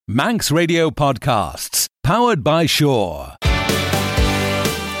Manx Radio Podcasts, powered by Shaw.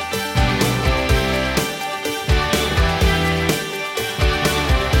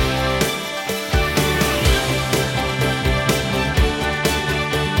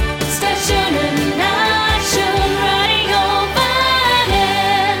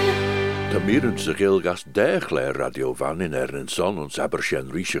 Miren se Ghaelg as Ghaelg radio Van in son ons Abbyr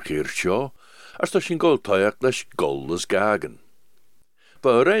Shen Reesht Shaw, as ta sin gol toiach leis gollas gagan. Ba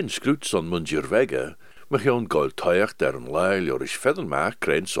arraneyn scruit son Mooinjer Veggey, magh gol toiach der an leil or is veih'n magh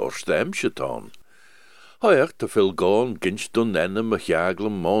crein source de Shiaghtin. Hoiach ta Phil Gawne ginch dun enne magh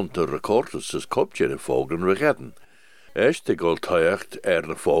chaglym mont a recordus as copje in fockleyn we gheddyn. Te gol toiach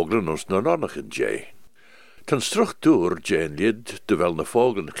na fockleyn ons na nonach in jeh'n. Tan structuur jeh'n lid de wel na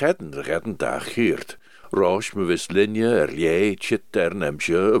fockleyn gheddyn da ghiare, Roie Mygeayrt lié chit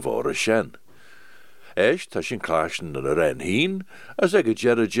nemsje voor Shen. Ta sin clashtyn an hene, as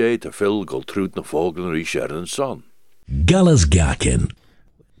ghiare te Phil gol trúd na fockleyn Reesht son. Shiaghtin.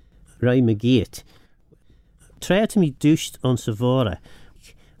 Roie Mygeayrt. Tréit mi dúist on sa bhóra.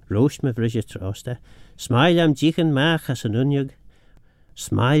 Roie Mygeayrt, smaillam jeh'n magh as an unjug,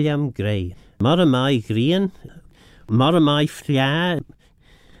 smaillam grey. Magh green, magh flia,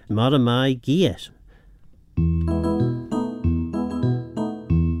 magh ghiare.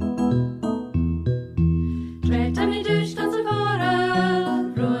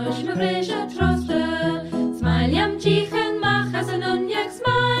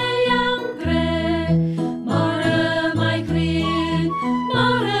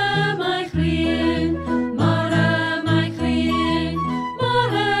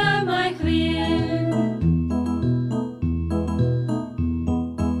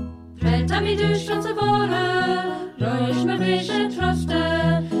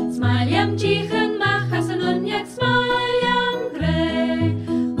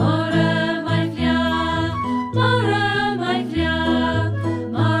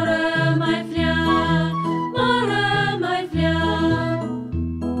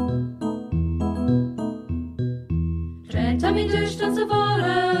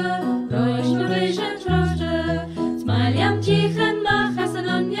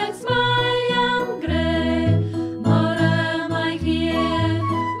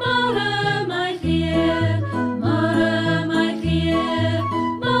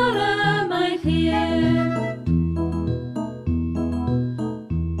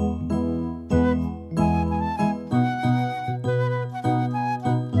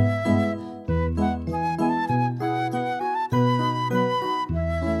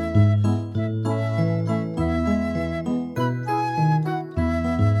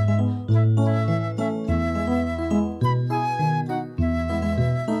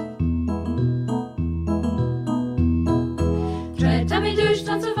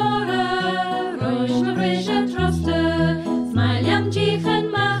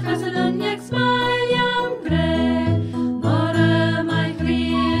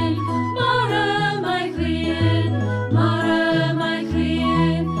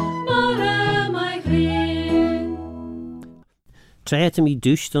 Tréit mi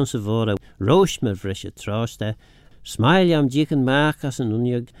dúist on sa bhóra. Roie Mygeayrt, smaillam jeh'n magh as an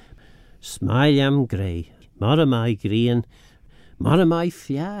unjug, smaillam grey. Magh green, magh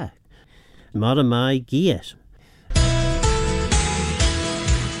flia, magh ghiare.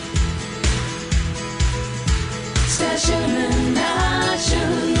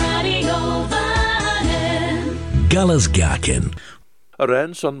 Shiaghtin.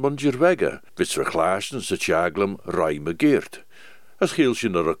 Arraneyn son Mooinjer Veggey, vis clashtyn sa chaglym Roie Mygeayrt. As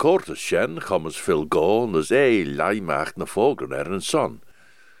shin a recordus Shen, as Phil Gawne as macht na fockleyn son.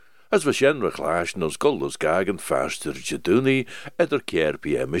 As Shen clashtyn ons gollas gagan faster dooin keer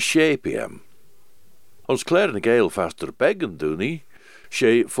PM 6 PM. Ons clare na Ghaelg faster beggan dooin,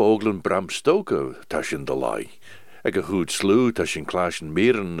 fockleyn Bram Stoker tashin de lai. A goed slew tashin clashtyn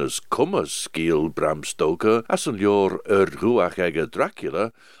miren as cummas Bram Stoker as an lior Castle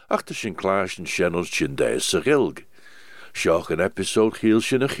Dracula, ach tashin clashtyn Shen ons chindes sa Ghaelg. Shiaghtin episode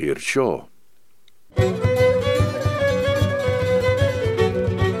Shen Shaw.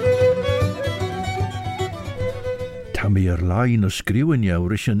 Tammy line a skriwen jou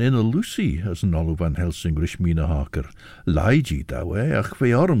rishan in a Lucy as an Olloo Van Helsing rish Mina Harker. Laiji dawe ach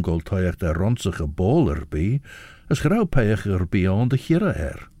ve arm gol toiach der ronsige bowler be as grauw peiger beyond the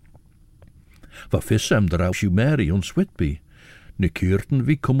ghiare. Va fissem der Shumeri ons Whitby. Ne Shiaghtin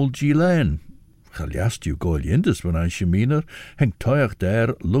vi kummel jeh'n. Geliast you goil yindus when I sheminer, heng toiach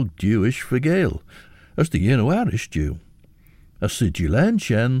der lug Jewish for Ghaelg, as the Irish Jew. As the jeh'n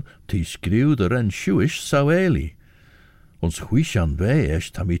Shen, ti skriw der en Jewish saueli. Ons chwish an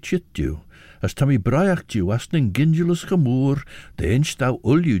vees tam I chit diw, as tam I braiach diw as n'yn gingulus gemoor, de inch daw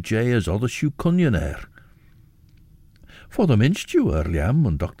Olloo jay as other shoe cunyon For the minch diw liam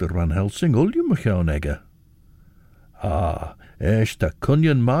and Dr. Van Helsing Olloo Mygeayrt. Da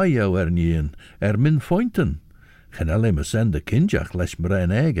cunyon maio nien, min fointen. Genel me send de kinjach les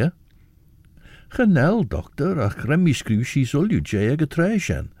mrein Genel, doctor, ach remmi screwshies Olloo jay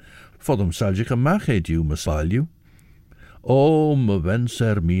treshen. For them saljich a magh diw masalju. Me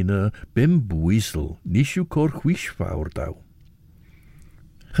wenser mina, bim bwiesel, nishu cor chwish faur daw.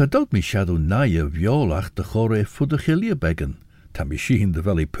 Gedod mi shadow naie violach de chore voor de gilie beggen. Ta mi schien de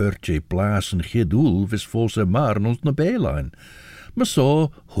valley perche blaas en gidoel vis volse marn ons na beelijn. Ma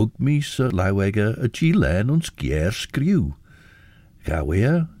so hug mi se lauwege a gilen ons ghiare screw.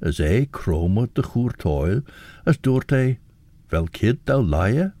 Gawea as kroma de goertoil, as doorte, wel kid daw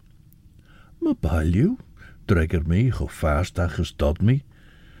laie? Ma balju, dregger mi, go fastach as dod mi.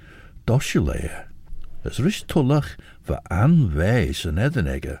 Dosjelea, as ris tullach va anwijs en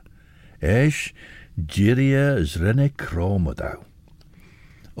edenegge. Giria as renne kroma daw.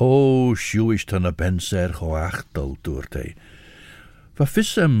 Shiaghtin a benser go achtel doorte. Va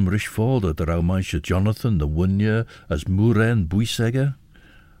fissem rish fode de Roie Jonathan de Mooinjer as Mooren buisegge.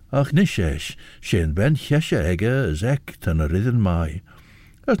 Ach nish Shen ben cheshe as ten a ridden mai.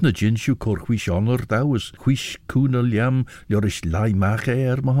 As na jinshu cor chwish honor daw as chwish kuna liam jorish lai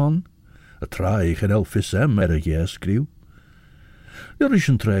magh mahan. A trai genel fissem a ghiare screw. Jorish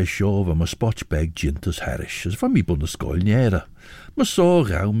an trai shov am a spotch beg jintas harish as van mi bun a skoil nera. Ma so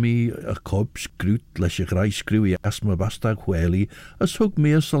gauw mi a cob scruit les a grai screwy as ma bastag wheli as hug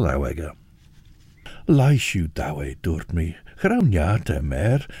mi as a lauwege. Laishu dawe doort mi, grauw njaarte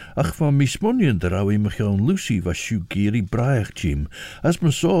mer, ach van mi smonjen de Roie Mygeayrt Lucy was ghiare braich jim, as ma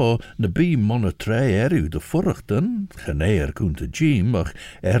so na bi monna trei de forchten, geneer kunte jim, ach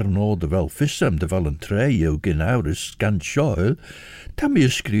no de wel vissem de wel een trei jo genauris scan schoil, tam mi a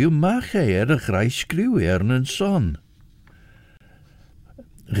screw magh a grai screw een son.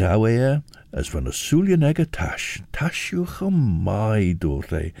 Gawea, as van a soeljenegge tashu gemai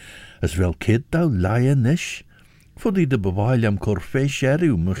doorte, as wel kid daw laien nish, voor die de bewailiam corfesh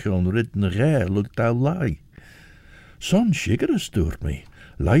Mygeayrt ridden look daw lai. Son shigeres doort me,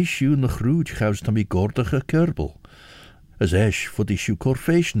 laishu na groed gaus tam I gordige kerbel, as voor die shu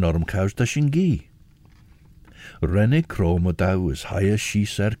corfesh norm gaus da shingi. Renne kroma daw as high as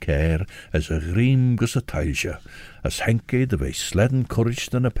shees care, as a griem gus a tailsje, as henke de wij sledden courage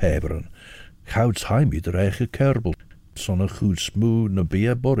dan a peberen. Gouds heimi de eigen kerbel, son a goed smoe na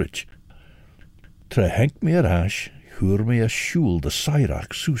bia borrich. Tre henk me ash, huur me a shul de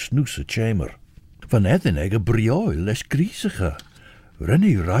sairach soes noes a chamber. Van edenegge brioil les griezige.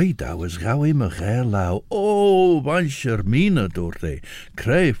 Renne rai daw as gauw Mygeayrt lau, vancher mina doorte,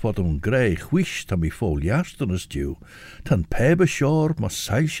 krij wat grij chwish tam I vol jasten as diw, tan pebe shore ma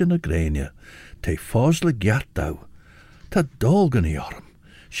seilsje na greinje, te fosle ghiart daw, ta dolgen I arm,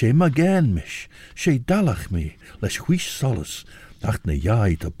 she magh mish, she dalach mi, les chwish solis, ach na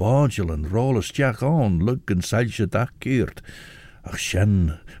jai te bodgel en rolles Shiaghtin lug en seilsje dag keert, ach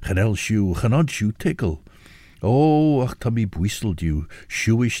Shen, genel shoe, genod shoe tickle. Ach tam I bwisel diw,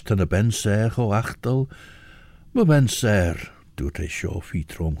 Shiaghtin a benser go achtel. Ma benser, doet hij schof I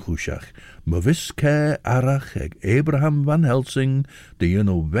trom chushach. Ma viske arach Abraham Van Helsing, de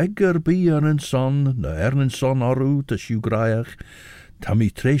Weggey bi een son, na een son arru te shugraiach. Tam I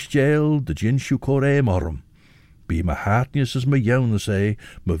treisjail, de jinshu core morm. Bi ma hartjes as ma jaune say,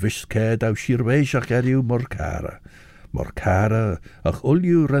 ma viske daw shirweishach morkara. Morkara, ach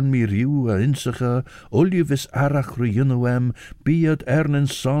Olloo ren mi riw a insige, Olloo vis arach riyunuem, biad een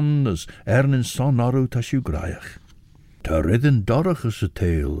son as een son arru ta shugraiach. Ta ridden dorach as a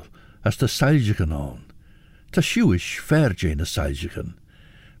tail, as ta seiljigen aan. Ta shuish verjane a seiljigen.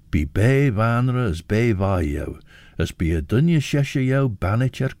 Bi be vanre as be vaio, as bi a dunje sheshe jou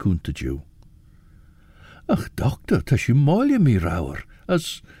banich kunteju. Ach doctor, ta shu molje mi rauwer,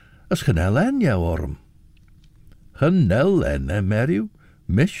 as genel en jou orm. Genel en meriw,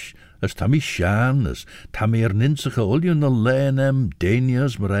 mish, as tam I shan, as tam I ninsige Olloo na lenem,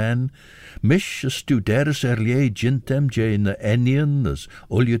 denias mren, mish as studeris lie jintem na enian, as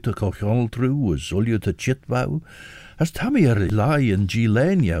Olloo te kocholtru, as Olloo te chitwau, as tam I lai en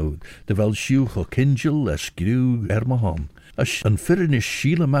gilenjau, de wel shuch o kinjel as skrew mahan, as an firinish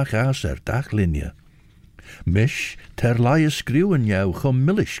shielemach as daglinje. Mish, ter lai skrewen jou, chom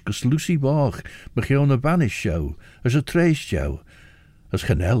millish, gus Lucy Bach, Mygeayrt vanish jou, as a treist jou, as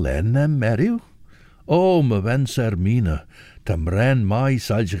genel en meriw. Ma wenser mina, Tam ren mai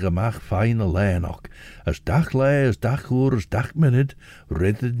sailshaghey magh veih'n leanach, as dach lay, as dach hoor, as dach minute,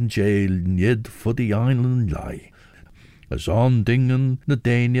 ridden jay nid for the island lie. As on dingen na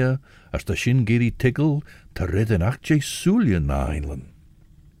dania, as the shin giri tickle, ta ridden ach jay Sulian island.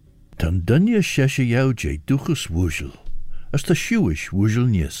 Tan dunje sheshe jou jay duchus woozhel, as the shoeish woozhel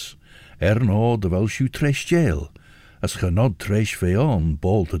nis, no de wel shoe tresh jail, as genod tresh veih'n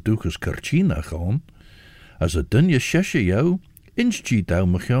bol te duchus kerchina gaan, as a dunje sheshe jou, inch ji dau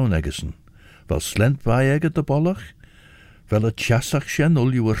Mygeayrt eggesen, wel slent bij egget de bollach, wel a chasach Shen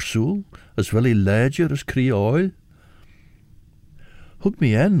Olloo soel, as wel ledger as ennoil. Hug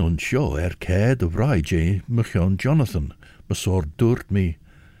me en on show cair de Roie Mygeayrt Jonathan, me soort doort me.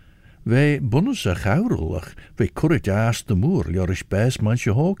 Wij bonnes a gaurelach, wij currit aas de moer, jorish bes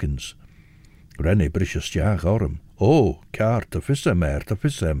manche Hawkins. Renne brisje stjaag arm. Oh, kaart, te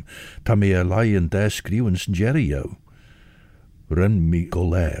vissem, ta me a lion des skriwens Jerry Ren mi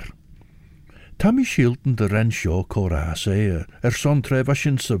golair. Ta mi Shiaghtin de ren sjo corase, son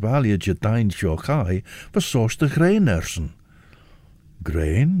trevashin savalia jeh'n chaglym, was soos de grain ersen.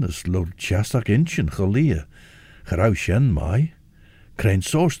 Grain is lord chastach inchen cholia, gerau Shen mai, krein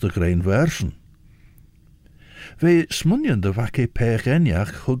soos de grain versen. We smunjen de wakke pech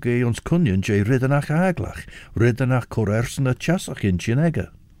enjach hugge ons kunjen jay riddenach aglach, riddenach corersen a chastach inchen egge.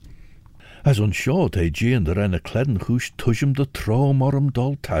 As on short jeh'n de ren a kledden hús tushem de troom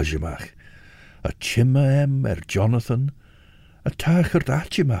dol tajimach, a chimma Jonathan, a tachert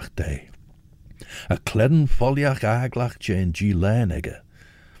atjimach day. A kledden foliach aglach jeh'n len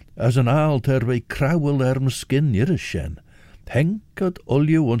as an aal ter we krauwel skin Shen, henkad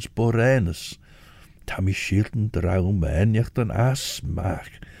Olloo ons borenes, Tammy Shiaghtin draum enjacht an as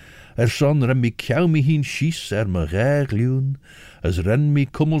magh, son ren mi kiau mi hien schies magh as ren mi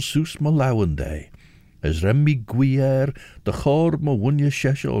kummel soes ma lauwen day, as ren mi ghiare de chor Mooinjer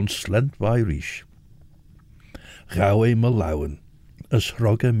Veggey ons slent bij Reesht. Gauwe ma lauwen, as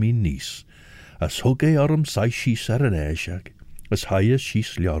rogge mi nies, as hugge arm sai schies arrane, as haie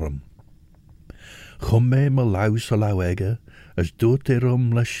schies ljorum. Chumme ma lau sa lau egge, as doet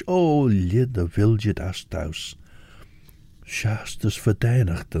leis lid a vilje as daus. Schaast is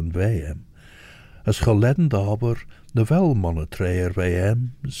verdedigd an veih'n, as geledden daber de wel mannen treer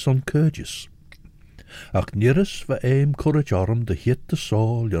veih'n son keurtjes. Ach nirris currit arm de hit de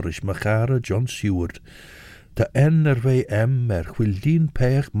sol jorish magh John Stewart, de veih'n chwildien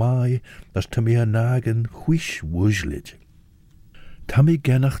pech mai as te me nagen chwish woozlid. Tammy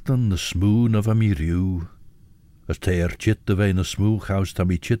genachtan de smoon of a mi riw, as te chit de veih'n smoog house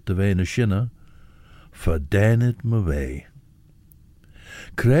tammy chit de veih'n shinne, verdenit me vei.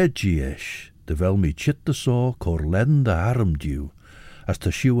 Cred de wel mi chit de so cor ledden de arm duw, as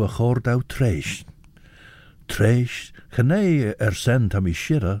te shiw a chordau tresh. Tresh, gene sen tammy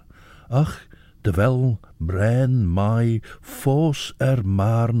shirre, ach, de wel bren mai fos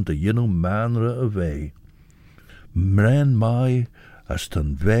maarn de jinno manre away. Mren mai, as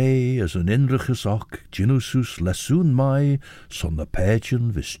ten vei as een inriges ok, jinnusus lessoen mai, son de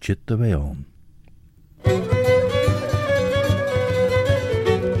peitjen vis chit de veih'n.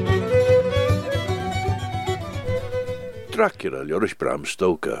 Dracula jorish Bram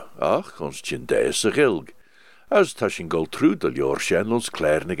Stoker, ach, ons tjindese Ghaelg. As tashin gol true de jor Shen ons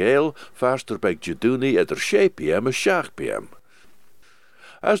klerne Ghael, faster beg jeduni eder shepiem a shach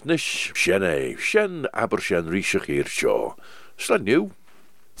As nish Shen Abbyr Shen Reesht Slan new.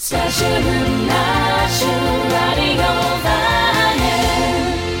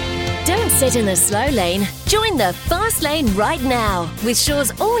 Don't sit in the slow lane. Join the fast lane right now with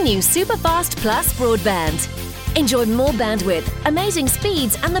Shaw's all-new Super Fast Plus broadband. Enjoy more bandwidth, amazing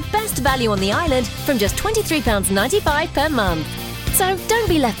speeds and the best value on the island from just £23.95 per month. So don't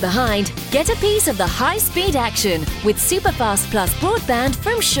be left behind. Get a piece of the high-speed action with Super Fast Plus broadband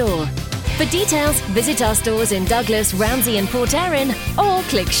from Shaw. For details, visit our stores in Douglas, Ramsey and Port Erin or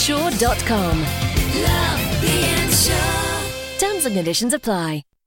click shaw.com. Love being Shaw. Terms and conditions apply.